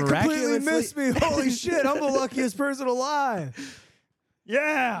 That completely missed me. Holy shit! I'm the luckiest person alive.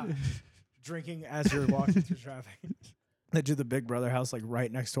 Yeah. Drinking as you're walking through traffic. They do the Big Brother house like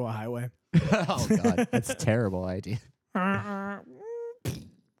right next to a highway. Oh god, that's a terrible idea.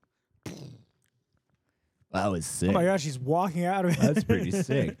 That was sick. Oh my gosh, he's walking out of it. That's pretty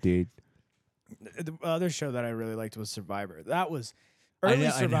sick, dude. The other show that I really liked was Survivor. That was I early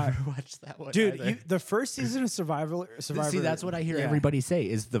never Survivor. watched that one. Dude, the first season of Survivor. See, that's what I hear yeah. everybody say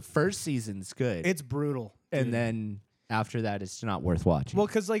is the first season's good. It's brutal. and dude. then after that it's not worth watching. Well,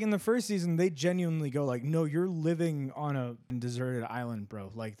 because like in the first season, they genuinely go like, "No, you're living on a deserted island, bro.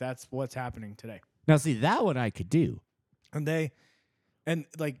 Like that's what's happening today." Now, see, that one I could do. And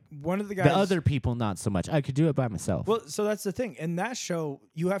like one of the guys, The other people, not so much. I could do it by myself. well, so that's the thing. In that show,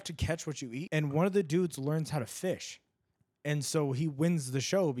 you have to catch what you eat, and one of the dudes learns how to fish, and so he wins the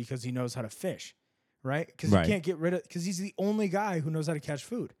show because he knows how to fish, right? Because Right. you can't get rid of because he's the only guy who knows how to catch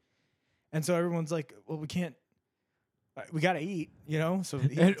food, and so everyone's like, "Well, we can't." We gotta eat, you know. So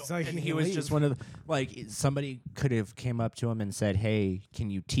it's like and he he can was leave. just one of the, like somebody could have came up to him and said, "Hey, can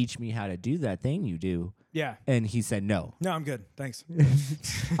you teach me how to do that thing you do?" Yeah. And he said, "No, No, I'm good. Thanks.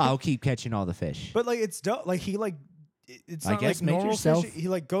 I'll keep catching all the fish." But like it's dope. Like he like it's I not guess like make normal yourself- fishing. He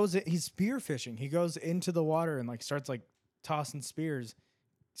like goes in, he's spear fishing. He goes into the water and like starts like tossing spears,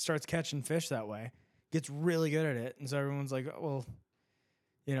 starts catching fish that way. Gets really good at it, and so everyone's like, oh, well,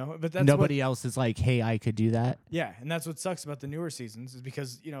 you know. But that's Nobody else is like, "Hey, I could do that." yeah, and that's what sucks about the newer seasons is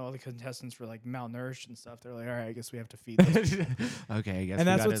because you know all the contestants were like malnourished and stuff. They're like, all right, I guess we have to feed them. Okay, I guess. And we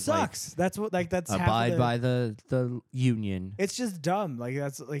that's gotta, what sucks. That's what like that's half of abide the- by the union. It's just dumb. Like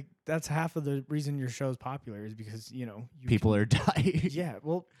that's half of the reason your show's popular is because you know People are dying. Yeah,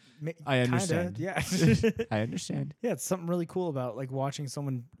 well, I kinda, understand. yeah, I understand. yeah. It's something really cool about like watching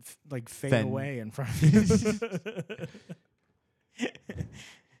someone like fade Fen- away in front of you.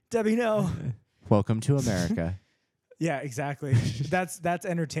 Debbie, no. Welcome to America. Yeah, exactly. That's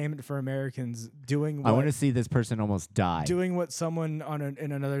entertainment for Americans doing. I want to What, see this person almost die. doing what someone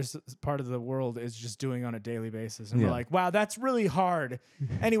in another part of the world is just doing on a daily basis, and Yeah. we're like, wow, that's really hard.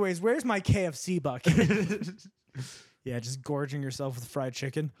 Anyways, where's my KFC bucket? Yeah, just gorging yourself with fried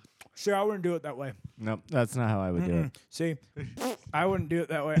chicken. Sure, I wouldn't do it that way. Nope, that's not how I would do it. See, I wouldn't do it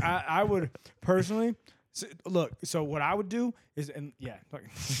that way. I would personally look. So what I would do is, and yeah,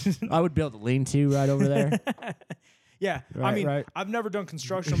 I would build a lean-to right over there. yeah. I Right, mean, right. I've never done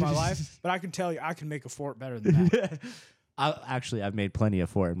construction in my life, but I can tell you, I can make a fort better than that. I've made plenty of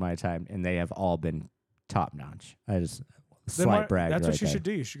fort in my time, and they have all been top-notch. I just Then why- slight brag. That's right what you there. should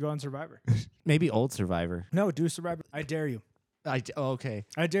do. You should go on Survivor. Maybe old Survivor. No, do Survivor. I dare you. Okay.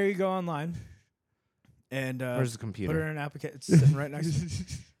 I dare you go online and Where's the put it computer? in an application. It's sitting right next to you.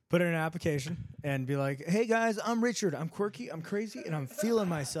 Put it in an application and be like, hey guys, I'm Richard. I'm quirky, I'm crazy, and I'm feeling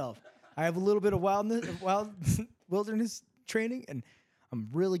myself. I have a little bit of wilderness training, and I'm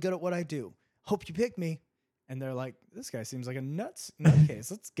really good at what I do. Hope you pick me. And they're like, this guy seems like a nutcase.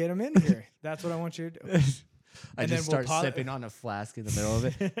 Let's get him in here. That's what I want you to do. I and just then we'll start pause- sipping on a flask in the middle of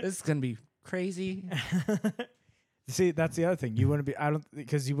it. This is gonna be crazy. See, that's the other thing. You wouldn't be. I don't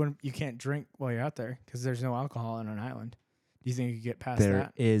because you can't drink while you're out there because there's no alcohol on an island. Do you think you could get past There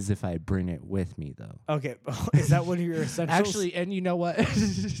that? is if I bring it with me, though. Okay, is that one of your essentials? Actually, and you know what?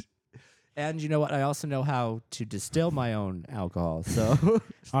 And you know what? I also know how to distill my own alcohol. So,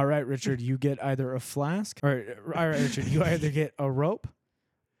 all right, Richard, you get either a flask, or all right, Richard, you either get a rope,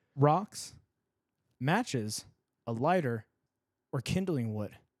 rocks, matches, a lighter, or kindling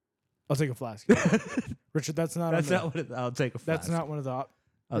wood. I'll take a flask. Richard, that's not. that's on not what I'll take a flask. That's not one of the.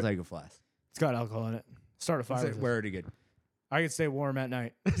 I'll take a flask. It's got alcohol in it. Start a fire. With We're already good. I could stay warm at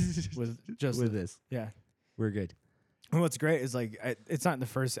night with just with this. Yeah. We're good. And what's great is like it's not in the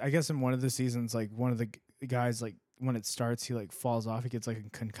first. I guess in one of the seasons, like one of the guys, like when it starts, he like falls off. He gets like a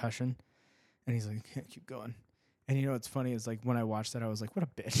concussion, and he's like, "Can't keep going." And you know what's funny is like when I watched that, I was like, "What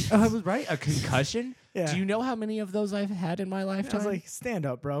a bitch!" I was right. A concussion. Yeah. Do you know how many of those I've had in my I lifetime? was like, "Stand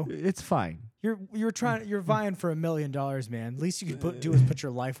up, bro. It's fine. You're vying for $1 million, man. Least you could do is put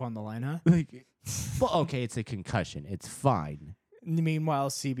your life on the line, huh?" Like, well, okay, it's a concussion. It's fine.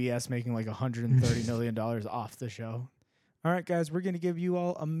 Meanwhile, CBS making like $130 million off the show. All right, guys, we're gonna give you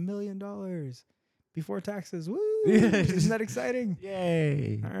all $1 million before taxes. Woo! Isn't that exciting?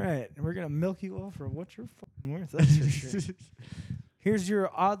 Yay! All right, and we're gonna milk you all for what you're fucking worth. That's for sure. Here's your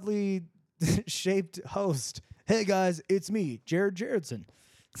oddly shaped host. Hey guys, it's me, Jared Jaredson.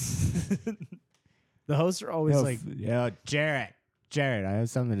 The hosts are always like, Jared, I have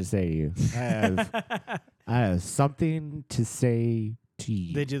something to say to you. I have something to say to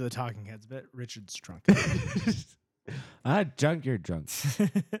you. they do the talking heads bit. Richard's drunk. Drunk, you're drunk.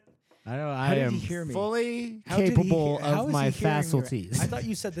 I know How I did am he hear me? fully How did he capable hear- how of is my he hearing you? faculties. I thought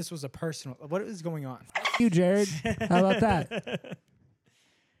you said this was a personal. What is going on? you, Jared. How about that?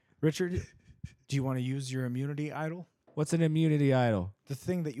 Richard, do you want to use your immunity idol? What's an immunity idol? The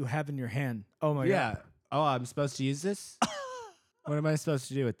thing that you have in your hand. Oh my Yeah. god. Oh, I'm supposed to use this? What am I supposed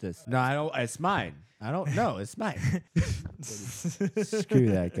to do with this? No, I don't. It's mine. I don't know. It's mine. Screw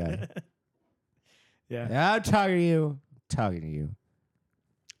that guy. Yeah. I'm talking to you. Talking to you.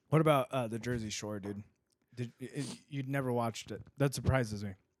 What about the Jersey Shore, dude? You'd never watched it. That surprises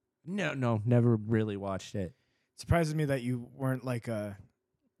me. No, never really watched it. Surprises me that you weren't like a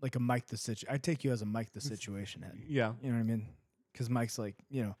Mike the Situation. I take you as a Mike the Situation head. Yeah. You know what I mean? Because Mike's like,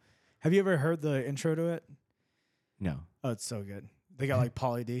 have you ever heard the intro to it? No. Oh, it's so good. They got like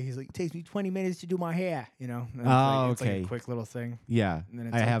Pauly D. He's like, it takes me 20 minutes to do my hair, And it's it's like okay. a quick little thing. Yeah. And then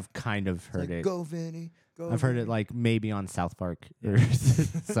it's I like- have kind of heard it. Go, Vinny. Go. I've heard it Vinny." like maybe on South Park or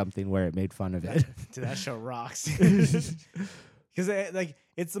something where it made fun of it. Dude, that show rocks. Because like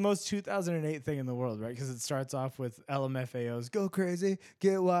it's the most 2008 thing in the world, right? Because it starts off with LMFAO's "Go Crazy,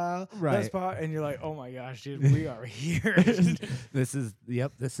 Get Wild," Right. Let's party, and you're like, "Oh my gosh, dude, we are here." This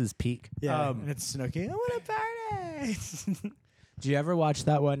is peak. Yeah, and it's Snooki. I want to party. Do you ever watch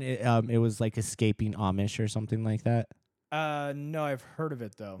that one? It was like Escaping Amish or something like that. No, I've heard of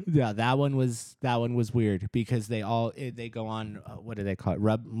it though. Yeah, that one was weird because they go on what do they call it?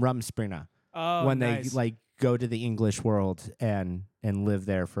 Rumspringa. Oh, when nice. they like go to the English world and live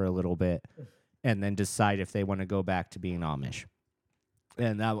there for a little bit and then decide if they want to go back to being Amish.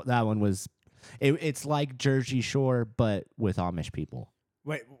 And that one was it's like Jersey Shore but with Amish people.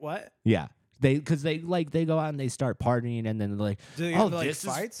 Wait, what? Yeah. They go out and they start partying and then they're like, Do they get into, like, this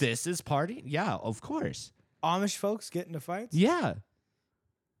fights? this is party? Yeah, of course. Amish folks get into fights? Yeah.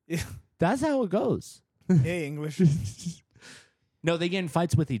 Yeah. That's how it goes. Hey, English. No, they get in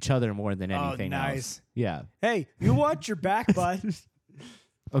fights with each other more than Oh, anything nice. else. Yeah. Hey, you watch your back, bud.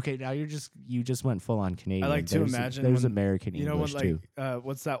 Okay, now you just went full on Canadian. I like to imagine there's when- American You know English when too.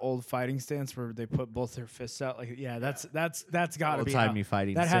 what's that old fighting stance where they put both their fists out? Like, yeah, that's got to be how, Old-timey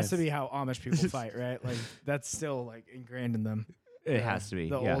fighting. that has to stance. be how Amish people fight, right? Like that's still like ingrained in them. It has to be.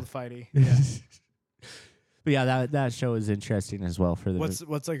 The yeah. old fighty. Yeah. But yeah, that show is interesting as well for the.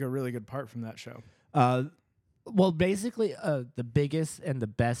 What's like a really good part from that show? Well, basically, the biggest and the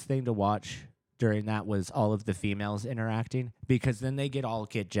best thing to watch during that was all of the females interacting because then they get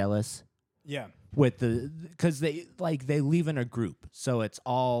jealous Yeah. with because they leave in a group, so it's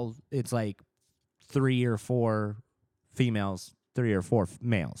like 3 or 4 females, 3 or 4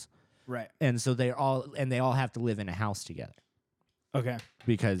 males, Right. and so they all have to live in a house together Okay.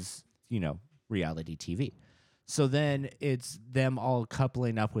 because reality TV. So then it's them all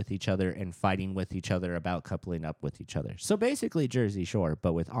coupling up with each other and fighting with each other about coupling up with each other. So basically Jersey Shore,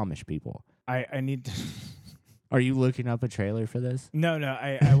 but with Amish people. I need to. Are you looking up a trailer for this? No.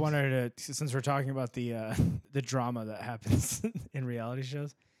 I wanted to, since we're talking about the drama that happens in reality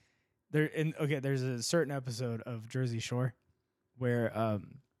shows. There's a certain episode of Jersey Shore where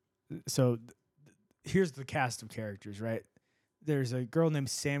here's the cast of characters, right? There's a girl named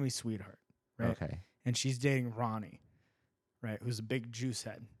Sammy Sweetheart, right? Okay. And she's dating Ronnie. right? Who's a big juice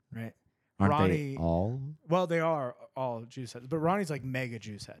head, right? Aren't Ronnie, they all? well, they are all juice heads, but Ronnie's like mega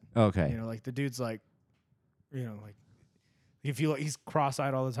juice head. Okay. You know, like the dude's like, you know, like if you he's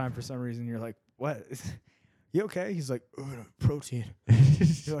cross-eyed all the time for some reason. You're like, what? You okay? He's like, oh, no, protein.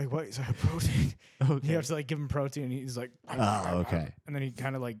 You're like, what? He's like, protein. Okay. You have to like give him protein. And he's like, Oh, okay. And then he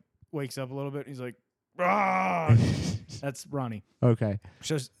kind of like wakes up a little bit. And he's like, ah. That's Ronnie. Okay.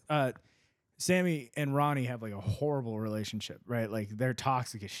 So, Sammy and Ronnie have like a horrible relationship, right? Like they're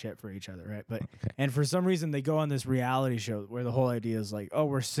toxic as shit for each other, right? But and for some reason they go on this reality show where the whole idea is like, oh,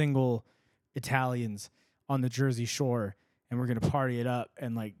 we're single Italians on the Jersey Shore and we're gonna party it up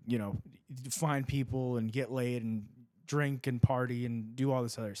and like, you know, find people and get laid and drink and party and do all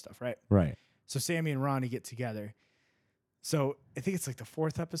this other stuff, right? Right. So Sammy and Ronnie get together. So I think it's like the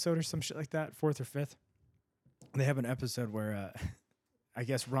 4th episode or some shit like that, 4th or 5th. They have an episode where I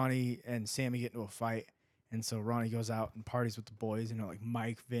guess Ronnie and Sammy get into a fight, and so Ronnie goes out and parties with the boys, you know, like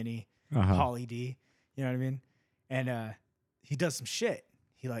Mike, Vinny, Holly D, you know what I mean? And he does some shit.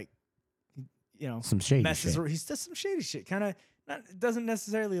 He like, you know, Some shady messes. shit. He does some shady shit. Kind of doesn't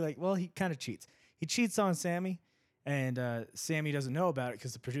necessarily like. Well, he kind of cheats. He cheats on Sammy, and Sammy doesn't know about it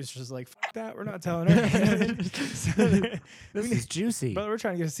because the producer's like, "Fuck that, we're not telling her." This is juicy. But we're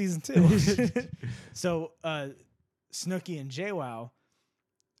trying to get a season 2. So Snooki and JWoww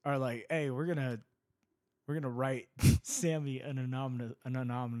are like, hey, we're gonna write Sammy an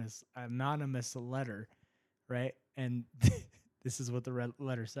anonymous letter, right? And this is what the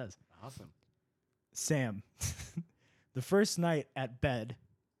letter says. Awesome. Sam, the first night at bed,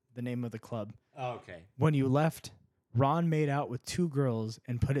 the name of the club. Oh, okay. When you left, Ron made out with 2 girls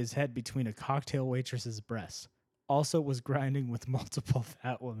and put his head between a cocktail waitress's breasts. Also was grinding with multiple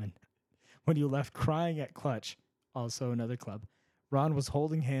fat women. When you left crying at Clutch, also another club, Ron was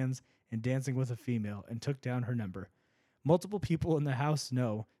holding hands and dancing with a female and took down her number. Multiple people in the house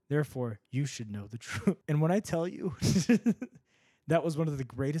know, therefore you should know the truth. And when I tell you, that was one of the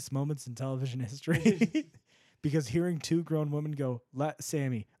greatest moments in television history. Because hearing 2 grown women go,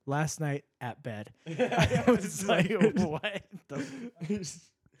 Sammy, last night at bed. I was like, what?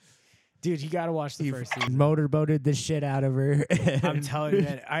 Dude, you got to watch the first season. Motorboated the shit out of her. I'm telling you,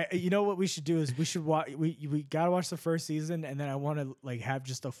 man. You know what we should do is we should watch. We got to watch the first season, and then I want to like have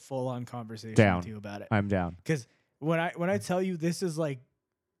just a full on conversation with you about it. I'm down. Because when I tell you this is like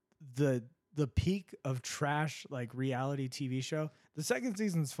the peak of trash like reality TV show, the second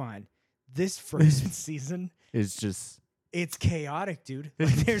season's fine. This first season is just it's chaotic, dude.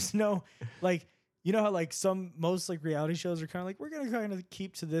 Like there's no like. You know how like most like reality shows are kind of like, we're going to kind of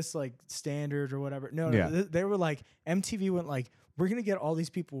keep to this like standard or whatever. No, they were like, MTV went like, we're going to get all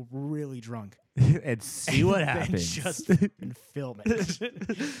these people really drunk. And see what happens. And film it.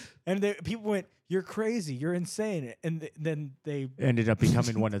 And people went, you're crazy. You're insane. And then they ended up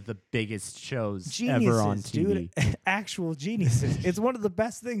becoming one of the biggest shows geniuses, ever on TV. Dude. Actual geniuses. It's one of the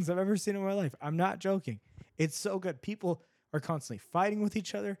best things I've ever seen in my life. I'm not joking. It's so good. People are constantly fighting with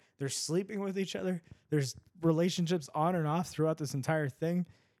each other. They're sleeping with each other. There's relationships on and off throughout this entire thing.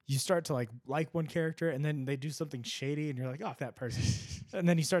 You start to like one character, and then they do something shady, and you're like, oh, that person. And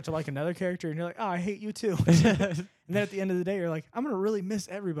then you start to like another character, and you're like, oh, I hate you too. And then at the end of the day, you're like, I'm going to really miss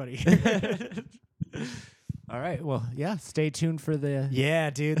everybody. All right. Well, yeah, stay tuned for the... Yeah,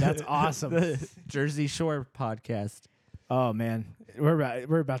 dude, that's awesome. The Jersey Shore podcast. Oh, man.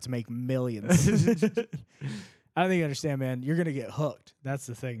 We're about to make millions. I don't think you understand, man. You're going to get hooked. That's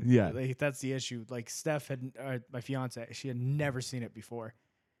the thing. Yeah. Like, that's the issue. Like, Steph my fiance, she had never seen it before.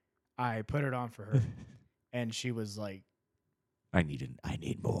 I put it on for her, and she was like, I need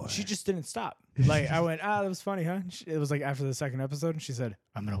more. She just didn't stop. Like, I went, that was funny, huh? It was like after the second episode, and she said,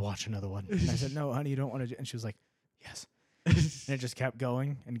 I'm going to watch another one. And I said, no, honey, you don't want to. And she was like, yes. And it just kept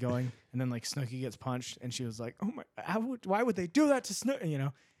going and going. And then, like, Snooki gets punched, and she was like, oh, my, why would they do that to Snooki? You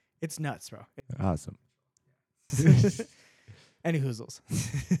know, it's nuts, bro. Awesome. Any hoozles.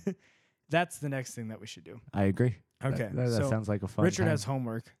 That's the next thing that we should do. I agree. Okay. That so sounds like a fun Richard time. has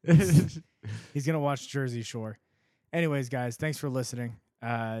homework. He's going to watch Jersey Shore. Anyways, guys, thanks for listening.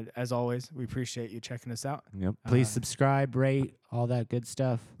 As always, we appreciate you checking us out. Yep. Please subscribe, rate, all that good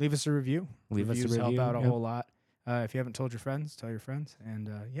stuff. Leave us a review. Leave us a Reviews review. help out a whole lot. If you haven't told your friends, tell your friends. And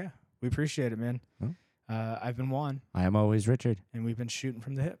yeah, we appreciate it, man. Well. I've been Juan. I am always Richard. And we've been shooting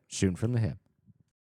from the hip. Shooting from the hip.